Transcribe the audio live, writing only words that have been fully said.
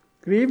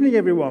Good evening,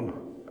 everyone.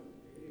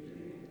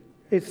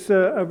 It's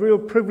a real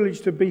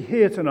privilege to be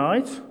here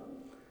tonight.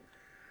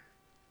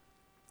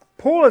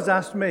 Paul has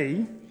asked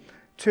me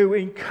to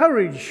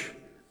encourage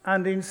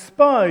and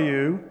inspire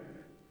you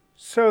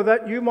so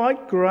that you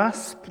might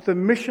grasp the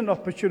mission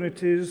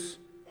opportunities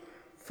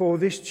for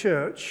this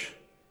church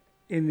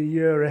in the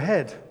year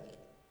ahead.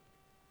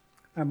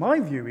 And my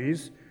view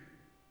is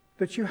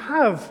that you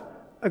have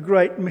a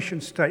great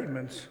mission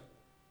statement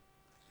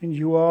and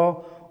you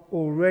are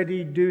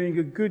already doing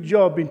a good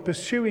job in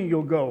pursuing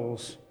your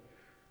goals.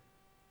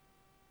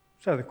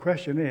 So the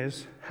question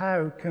is,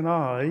 how can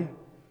I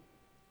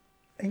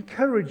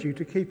encourage you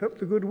to keep up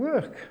the good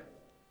work?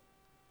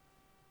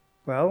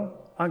 Well,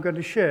 I'm going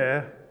to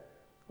share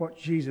what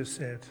Jesus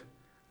said,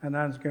 and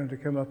Anne's going to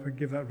come up and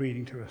give that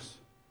reading to us.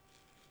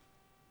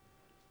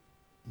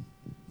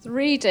 The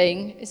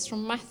reading is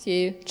from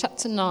Matthew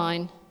chapter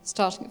 9,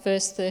 starting at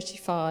verse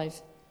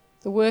 35.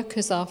 The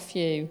workers are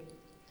few.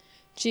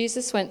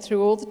 Jesus went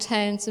through all the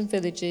towns and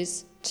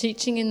villages,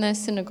 teaching in their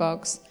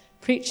synagogues,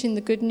 preaching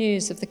the good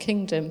news of the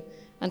kingdom,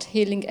 and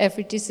healing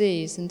every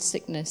disease and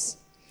sickness.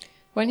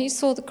 When he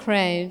saw the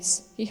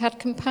crowds, he had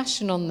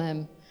compassion on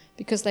them,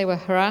 because they were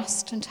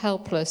harassed and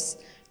helpless,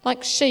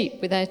 like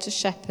sheep without a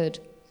shepherd.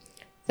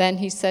 Then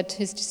he said to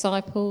his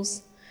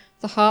disciples,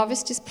 "The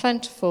harvest is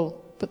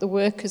plentiful, but the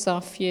workers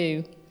are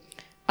few.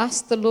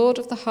 Ask the Lord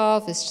of the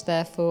harvest,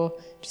 therefore,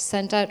 to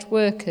send out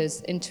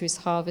workers into his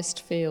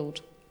harvest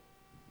field."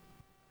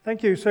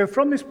 Thank you. So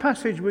from this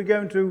passage, we're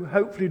going to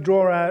hopefully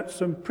draw out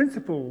some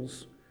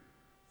principles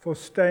for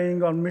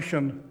staying on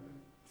mission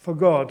for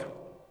God.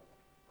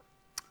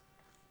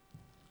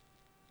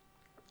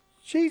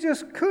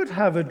 Jesus could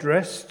have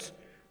addressed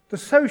the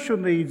social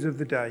needs of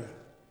the day.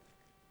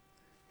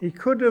 He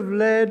could have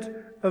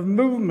led of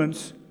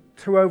movements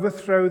to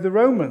overthrow the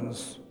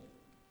Romans.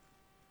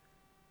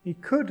 He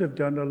could have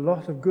done a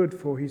lot of good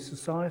for his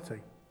society.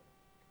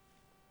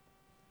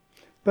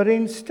 But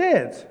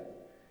instead,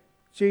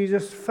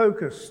 Jesus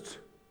focused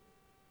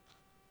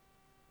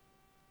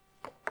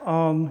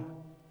on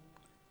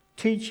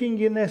teaching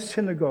in their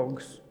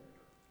synagogues,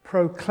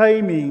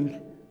 proclaiming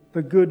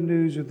the good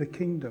news of the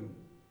kingdom.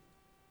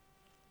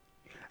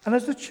 And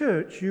as a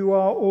church, you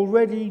are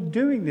already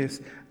doing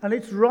this, and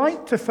it's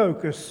right to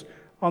focus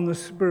on the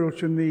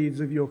spiritual needs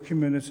of your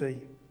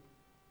community.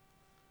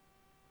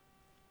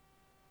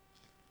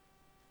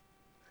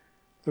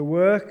 The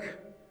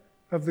work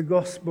of the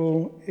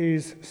gospel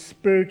is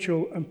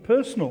spiritual and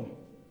personal.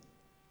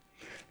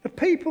 The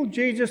people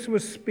Jesus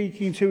was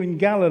speaking to in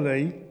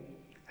Galilee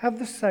have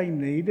the same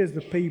need as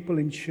the people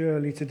in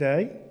Shirley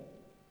today.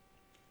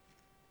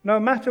 No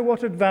matter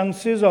what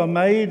advances are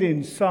made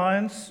in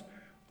science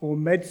or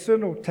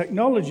medicine or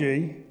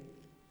technology,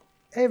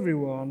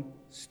 everyone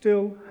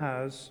still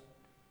has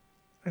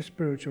a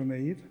spiritual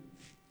need.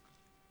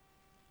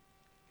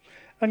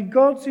 And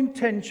God's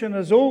intention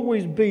has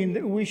always been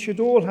that we should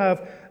all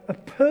have a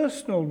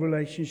personal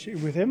relationship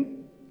with him.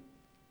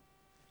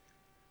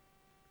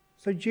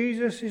 So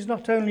Jesus is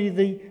not only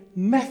the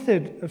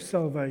method of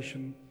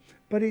salvation,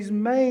 but his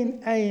main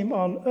aim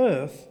on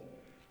earth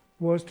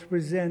was to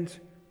present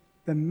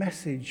the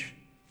message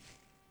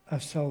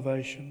of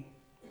salvation.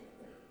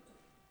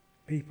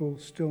 People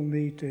still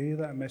need to hear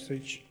that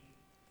message.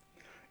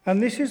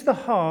 And this is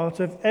the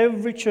heart of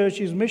every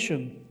church's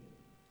mission.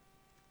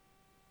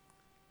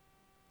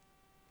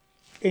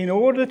 In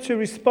order to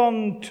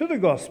respond to the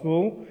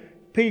gospel,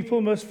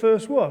 people must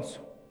first what?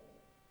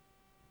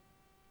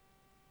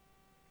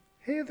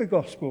 Hear the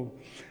gospel.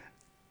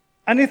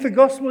 And if the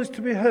gospel is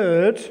to be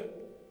heard,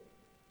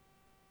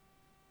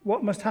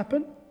 what must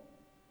happen?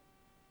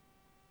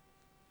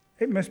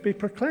 It must be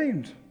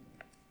proclaimed.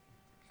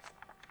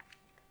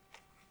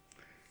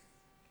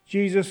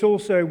 Jesus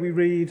also, we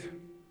read,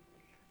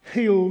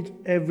 healed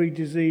every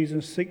disease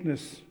and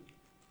sickness.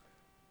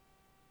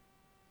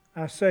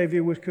 Our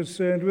Saviour was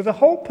concerned with the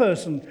whole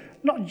person,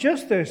 not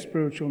just their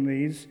spiritual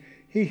needs.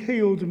 He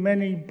healed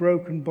many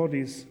broken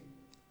bodies.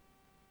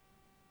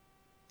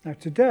 Now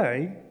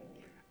today,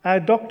 our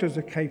doctors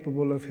are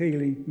capable of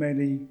healing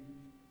many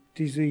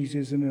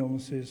diseases and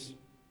illnesses.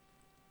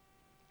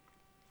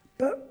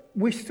 But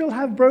we still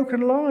have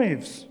broken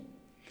lives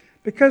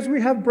because we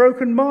have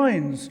broken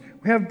minds,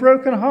 we have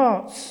broken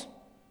hearts.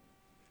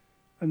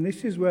 And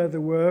this is where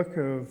the work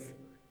of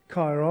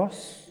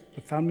Kairos,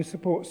 the Family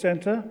Support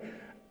Centre,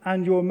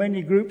 and your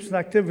many groups and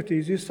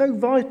activities is so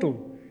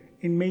vital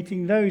in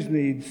meeting those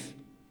needs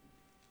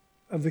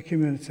of the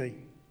community.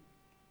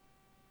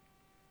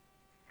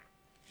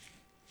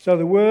 So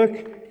the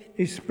work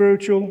is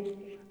spiritual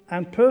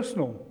and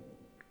personal.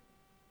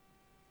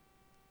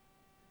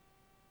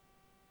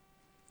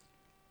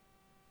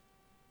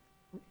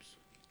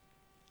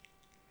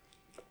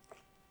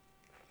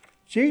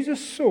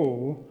 Jesus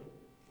saw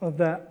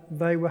that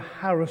they were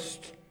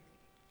harassed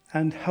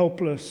and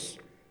helpless,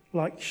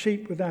 like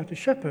sheep without a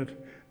shepherd.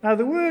 Now,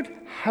 the word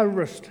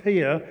harassed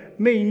here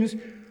means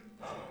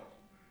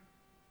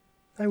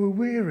they were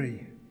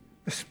weary.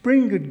 The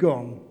spring had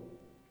gone.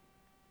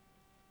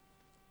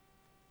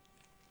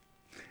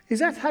 Is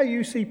that how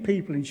you see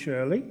people in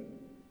Shirley?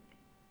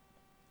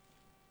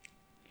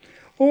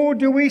 Or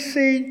do we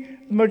see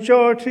the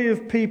majority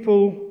of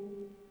people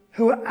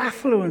who are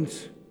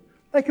affluent?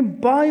 They can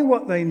buy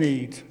what they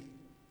need,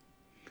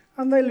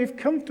 and they live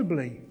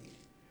comfortably.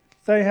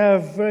 They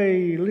have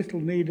very little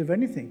need of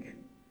anything.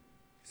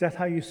 Is that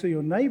how you see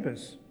your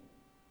neighbours?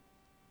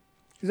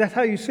 Is that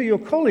how you see your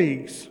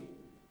colleagues?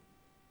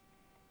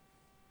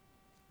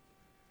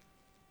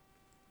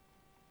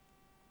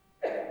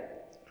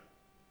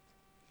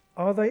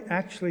 Are they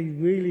actually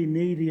really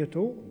needy at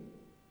all?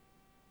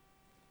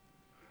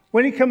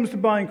 When it comes to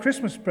buying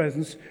Christmas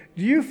presents,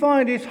 do you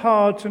find it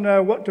hard to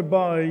know what to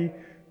buy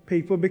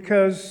people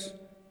because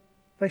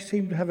they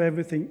seem to have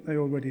everything they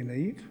already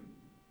need?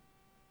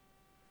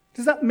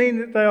 Does that mean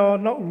that they are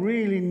not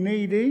really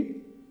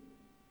needy?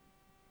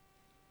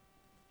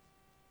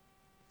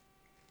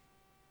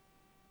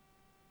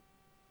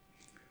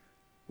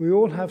 We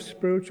all have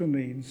spiritual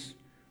needs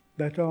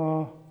that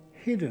are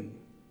hidden.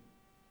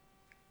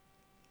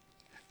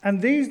 And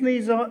these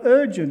needs are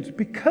urgent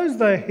because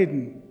they're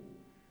hidden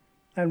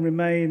and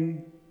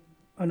remain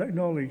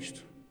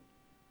unacknowledged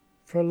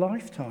for a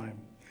lifetime.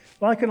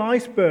 Like an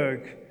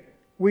iceberg,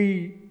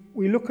 we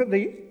look at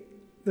the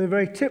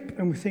very tip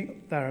and we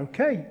think they're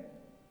okay.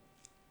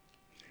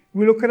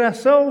 We look at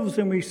ourselves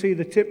and we see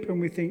the tip and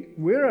we think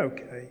we're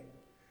okay.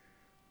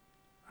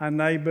 Our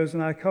neighbours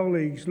and our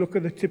colleagues look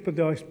at the tip of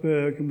the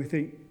iceberg and we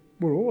think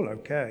we're all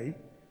okay.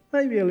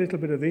 Maybe a little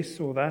bit of this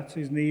or that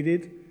is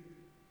needed.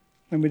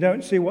 And we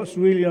don't see what's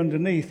really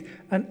underneath.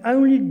 And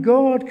only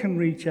God can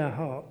reach our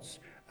hearts.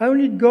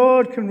 Only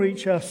God can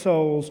reach our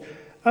souls.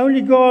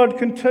 Only God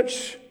can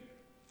touch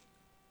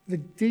the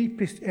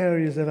deepest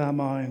areas of our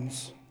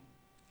minds.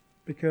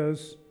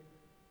 Because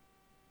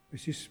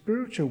this is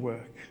spiritual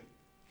work.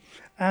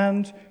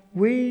 And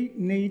we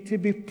need to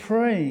be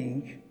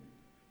praying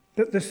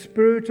that the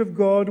Spirit of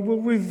God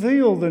will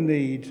reveal the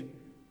need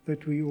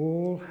that we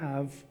all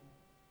have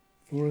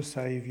for a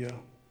Saviour.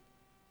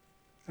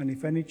 And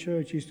if any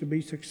church is to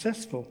be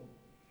successful,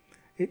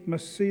 it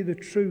must see the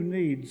true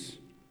needs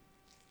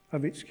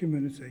of its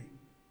community.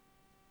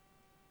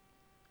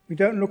 We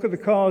don't look at the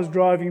cars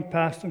driving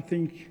past and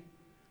think,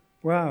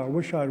 wow, I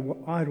wish I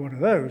had one of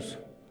those.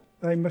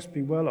 They must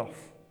be well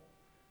off.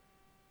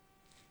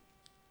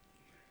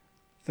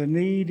 The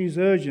need is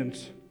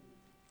urgent,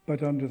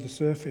 but under the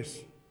surface.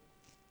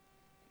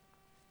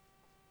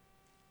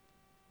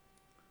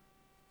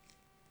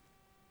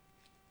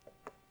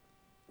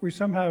 We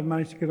somehow have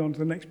managed to get on to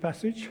the next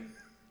passage.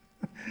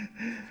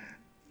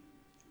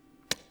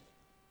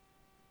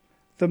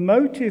 The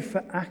motive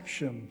for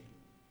action.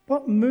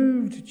 What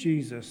moved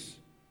Jesus?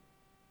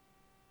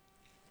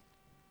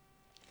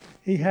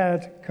 He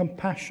had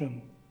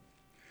compassion.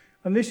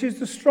 And this is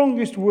the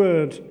strongest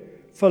word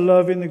for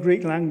love in the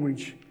Greek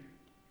language.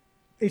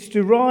 It's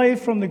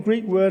derived from the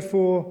Greek word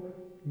for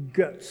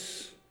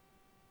guts.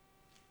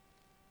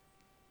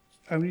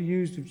 It's only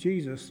used of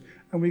Jesus.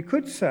 And we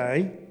could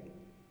say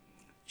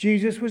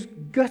Jesus was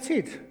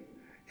gutted.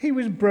 He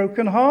was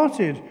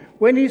broken-hearted.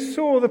 When he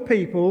saw the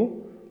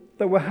people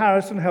that were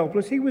harassed and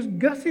helpless, he was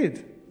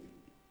gutted.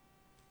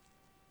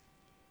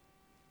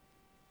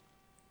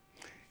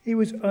 He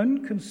was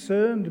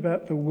unconcerned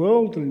about the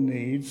worldly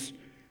needs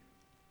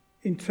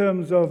in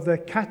terms of their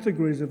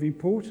categories of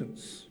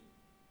importance.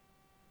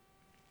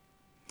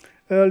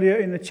 Earlier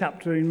in the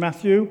chapter in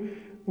Matthew,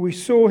 we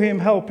saw him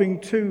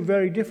helping two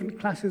very different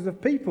classes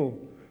of people.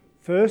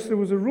 First, there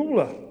was a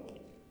ruler,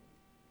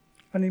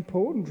 an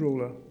important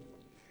ruler.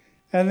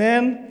 And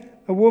then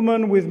a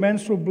woman with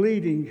menstrual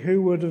bleeding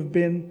who would have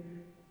been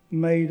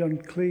made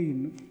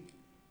unclean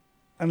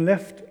and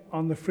left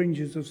on the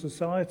fringes of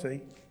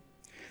society.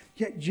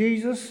 Yet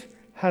Jesus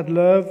had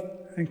love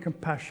and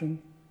compassion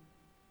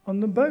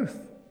on them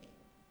both.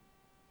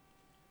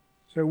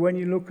 So when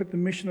you look at the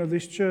mission of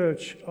this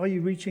church, are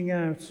you reaching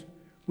out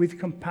with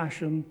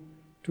compassion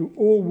to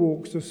all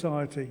walks of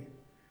society?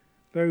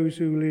 Those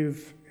who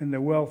live in the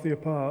wealthier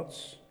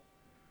parts,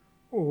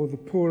 or the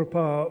poorer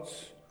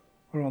parts,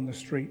 or on the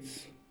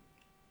streets.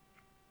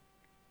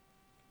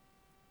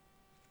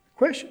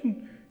 The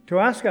question to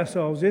ask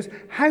ourselves is,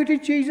 how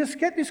did Jesus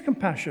get this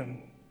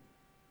compassion?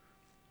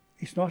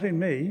 It's not in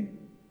me.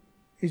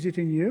 Is it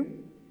in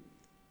you?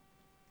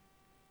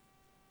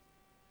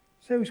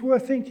 So it's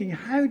worth thinking,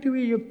 how do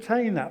we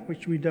obtain that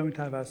which we don't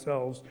have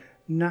ourselves,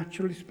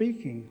 naturally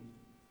speaking?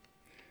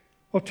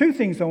 Well, two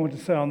things I want to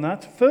say on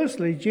that.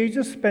 Firstly,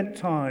 Jesus spent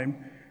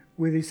time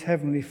with his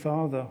heavenly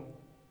Father.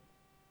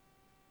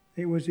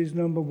 It was his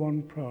number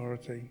one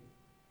priority.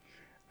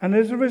 And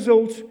as a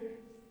result,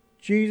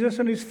 Jesus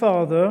and his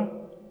Father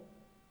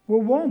were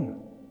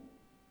one.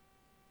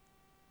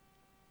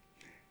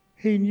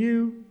 He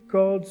knew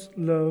God's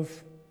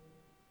love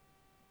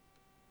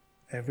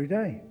every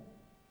day.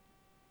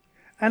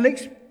 And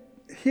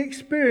he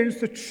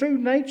experienced the true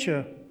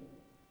nature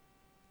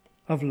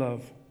of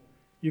love.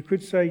 You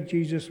could say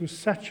Jesus was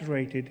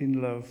saturated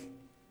in love.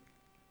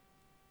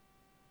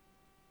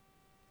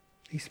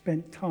 He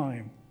spent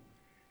time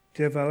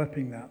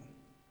developing that.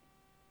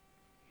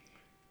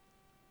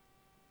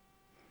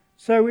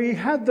 So he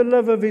had the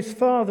love of his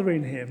Father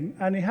in him,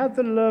 and he had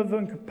the love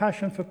and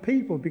compassion for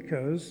people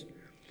because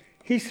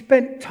he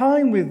spent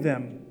time with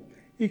them.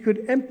 He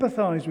could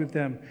empathize with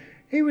them.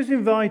 He was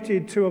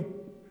invited to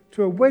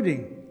a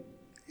wedding.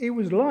 He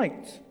was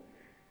liked.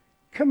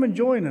 Come and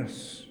join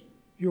us.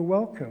 You're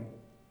welcome.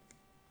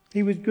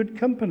 He was good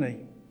company.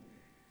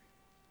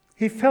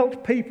 He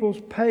felt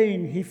people's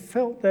pain. He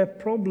felt their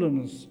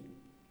problems.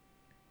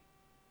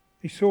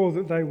 He saw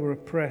that they were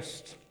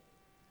oppressed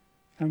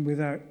and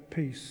without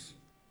peace,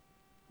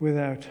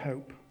 without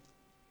hope.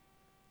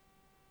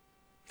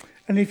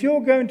 And if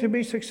you're going to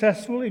be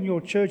successful in your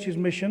church's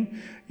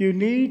mission, you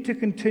need to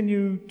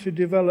continue to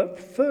develop,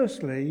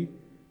 firstly,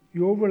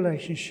 your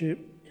relationship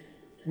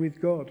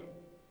with God.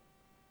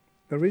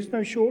 There is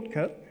no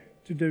shortcut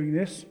to doing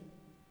this.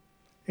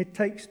 It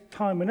takes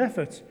time and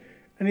effort.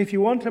 And if you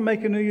want to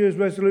make a New Year's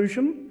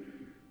resolution,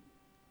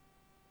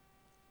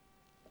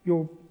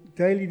 your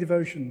daily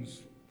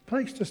devotions,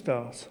 place to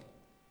start.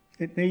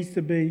 It needs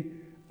to be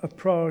a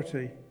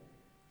priority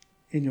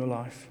in your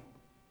life.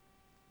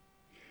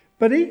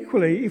 But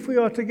equally, if we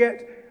are to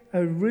get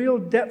a real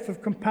depth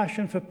of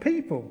compassion for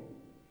people,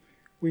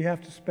 we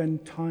have to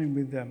spend time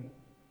with them.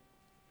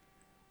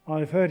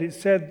 I've heard it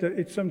said that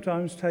it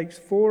sometimes takes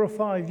 4 or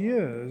 5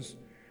 years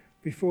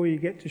before you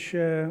get to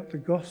share the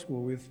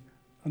gospel with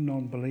a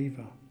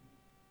non-believer.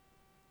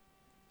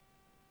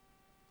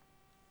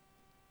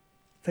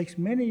 It takes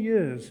many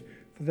years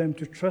for them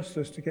to trust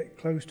us to get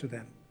close to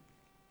them.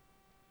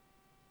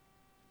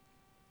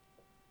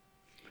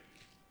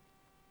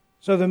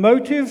 So the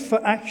motive for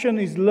action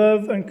is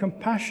love and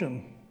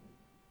compassion.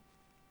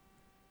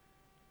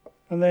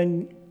 And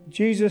then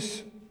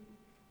Jesus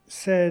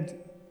said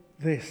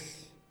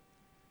this: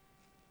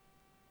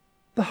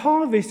 the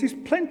harvest is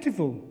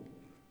plentiful,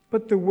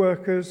 but the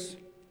workers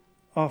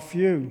are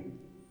few.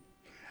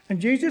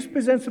 And Jesus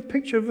presents a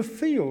picture of a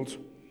field.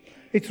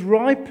 It's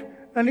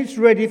ripe and it's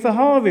ready for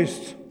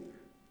harvest.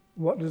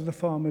 What does the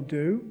farmer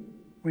do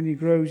when he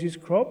grows his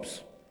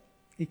crops?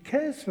 He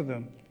cares for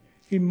them.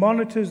 He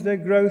monitors their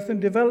growth and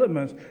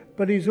development,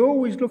 but he's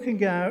always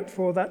looking out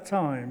for that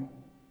time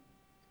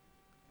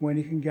when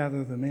he can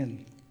gather them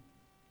in.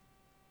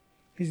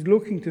 He's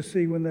looking to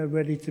see when they're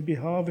ready to be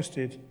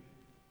harvested.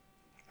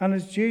 And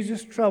as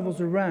Jesus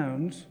travels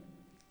around,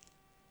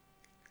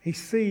 he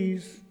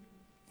sees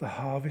the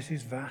harvest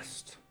is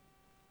vast.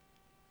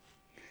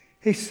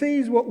 He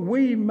sees what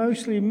we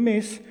mostly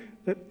miss,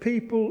 that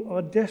people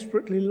are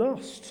desperately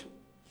lost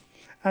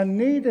and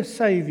need a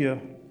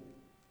Saviour.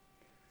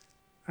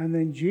 And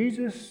then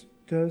Jesus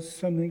does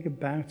something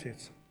about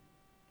it.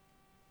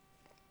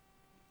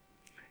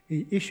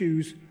 He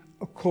issues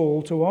a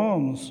call to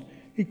arms.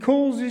 He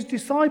calls his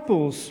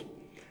disciples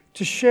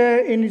to share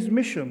in his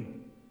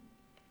mission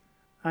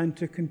and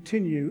to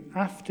continue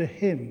after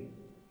him.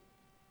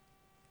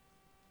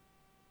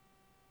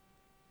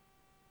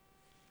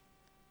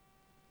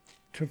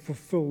 To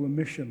fulfill the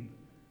mission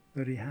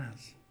that he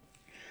has.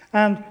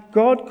 And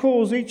God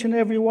calls each and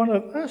every one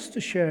of us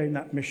to share in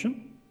that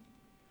mission.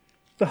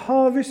 The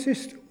harvest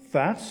is still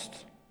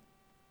vast,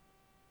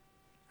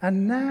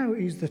 and now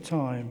is the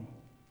time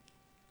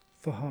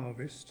for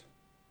harvest.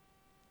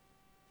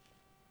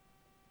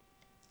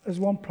 There's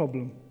one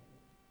problem.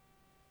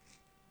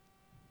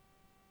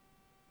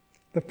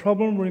 The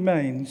problem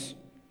remains: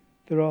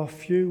 there are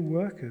few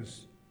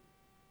workers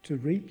to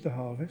reap the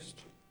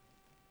harvest.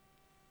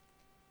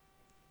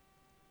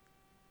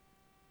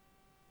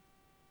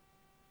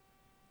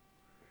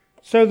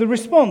 So the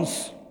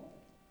response: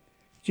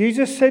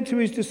 Jesus said to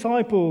his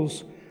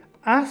disciples,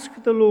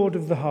 ask the Lord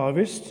of the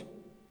harvest.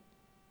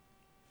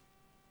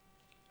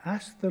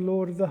 Ask the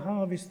Lord of the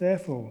harvest,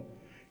 therefore,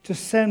 to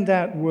send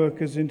out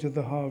workers into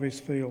the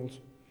harvest field.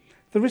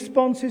 The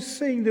response is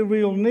seeing the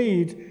real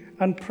need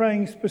and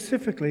praying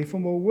specifically for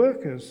more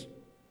workers.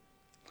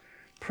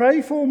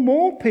 Pray for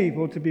more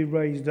people to be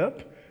raised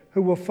up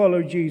who will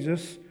follow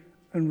Jesus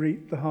and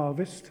reap the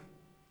harvest.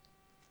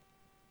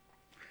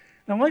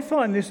 Now, I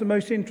find this the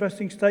most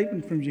interesting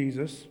statement from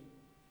Jesus.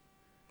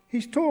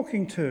 He's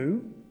talking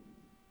to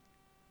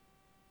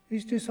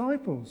his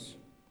disciples.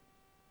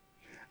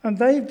 And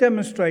they've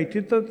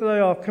demonstrated that they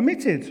are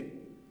committed.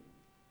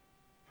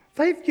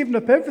 They've given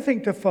up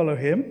everything to follow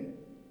him.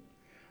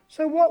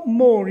 So what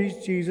more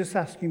is Jesus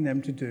asking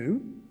them to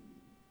do?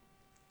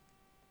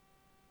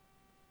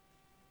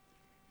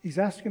 He's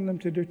asking them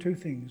to do 2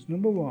 things.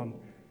 Number 1,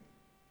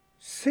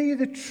 see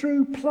the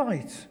true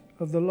plight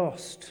of the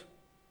lost.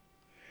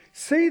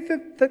 See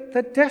that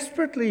they're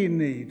desperately in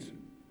need.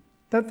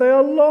 That they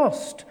are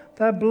lost,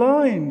 they're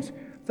blind,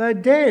 they're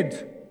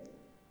dead.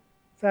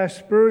 They're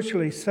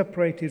spiritually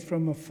separated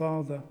from a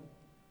Father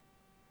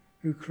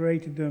who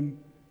created them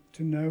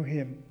to know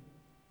him.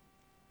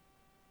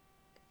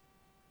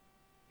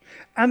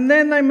 And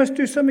then they must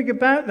do something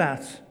about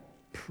that.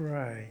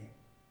 Pray.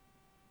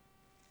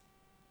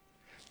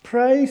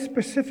 Pray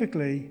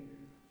specifically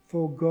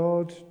for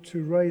God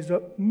to raise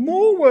up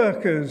more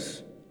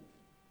workers.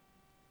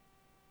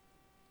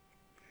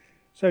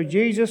 So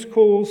Jesus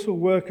calls for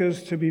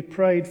workers to be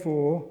prayed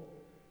for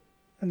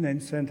and then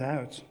sent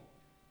out.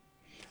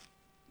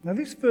 Now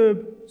this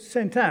verb,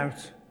 sent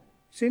out,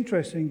 it's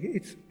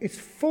interesting. It's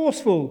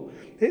forceful.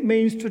 It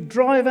means to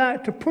drive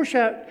out, to push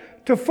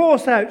out, to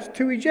force out,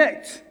 to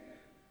eject.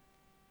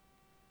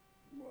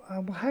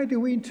 How do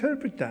we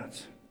interpret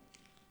that?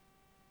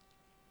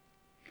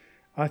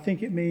 I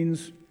think it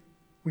means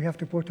we have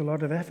to put a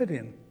lot of effort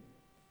in.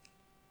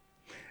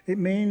 It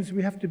means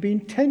we have to be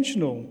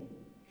intentional.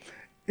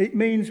 It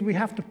means we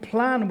have to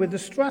plan with a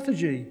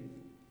strategy.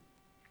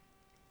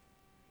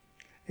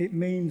 It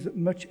means that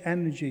much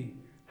energy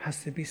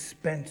has to be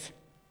spent.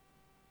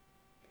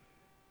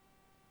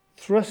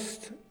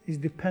 Thrust is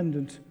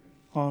dependent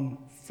on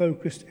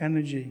focused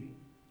energy.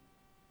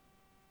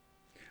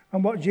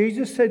 And what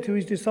Jesus said to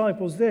his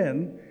disciples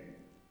then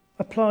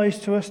applies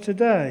to us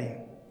today.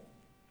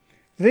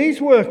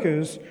 These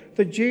workers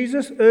that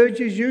Jesus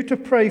urges you to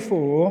pray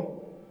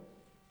for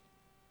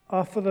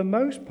are for the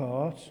most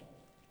part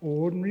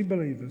ordinary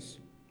believers,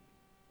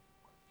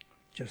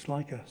 just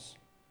like us.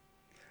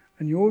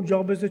 And your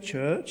job as a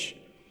church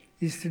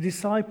is to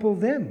disciple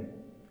them,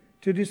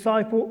 to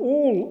disciple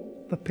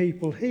all the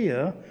people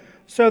here,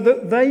 so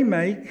that they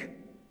make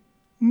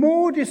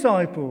more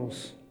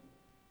disciples.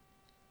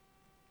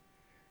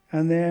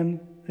 And then,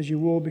 as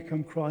you all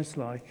become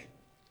Christ-like,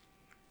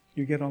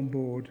 you get on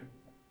board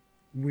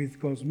with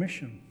God's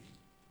mission.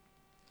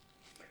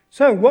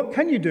 So, what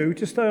can you do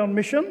to stay on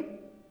mission?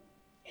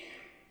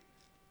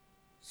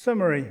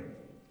 Summary.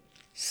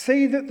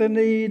 See that the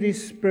need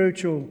is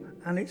spiritual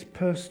and it's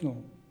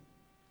personal.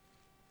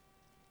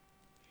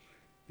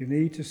 You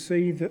need to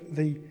see that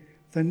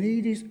the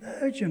need is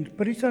urgent,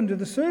 but it's under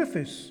the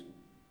surface.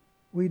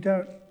 We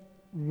don't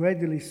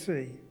readily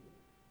see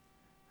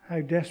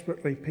how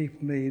desperately people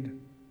need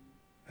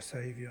a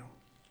Saviour.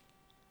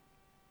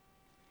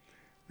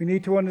 We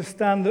need to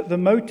understand that the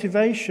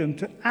motivation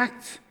to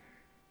act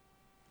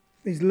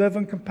is love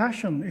and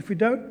compassion. If we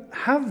don't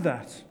have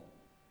that,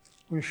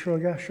 we'll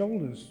shrug our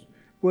shoulders.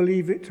 We'll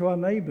leave it to our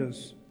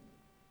neighbours.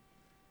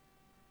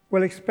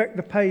 We'll expect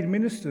the paid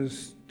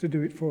ministers to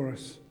do it for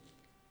us.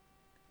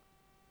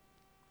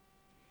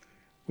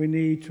 We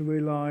need to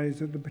realise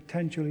that the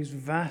potential is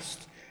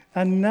vast,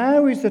 and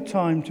now is the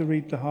time to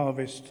reap the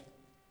harvest.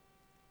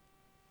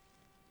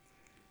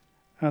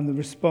 And the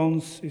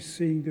response is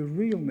seeing the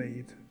real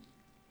need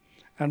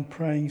and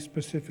praying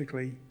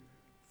specifically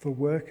for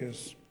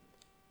workers.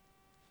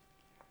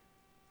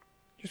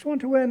 Just want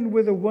to end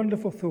with a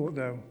wonderful thought,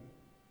 though.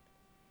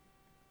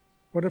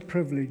 What a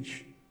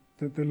privilege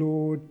that the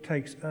Lord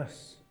takes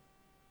us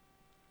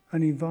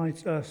and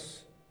invites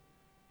us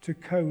to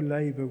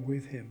co-labour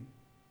with him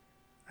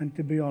and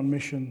to be on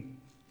mission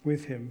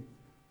with him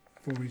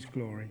for his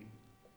glory.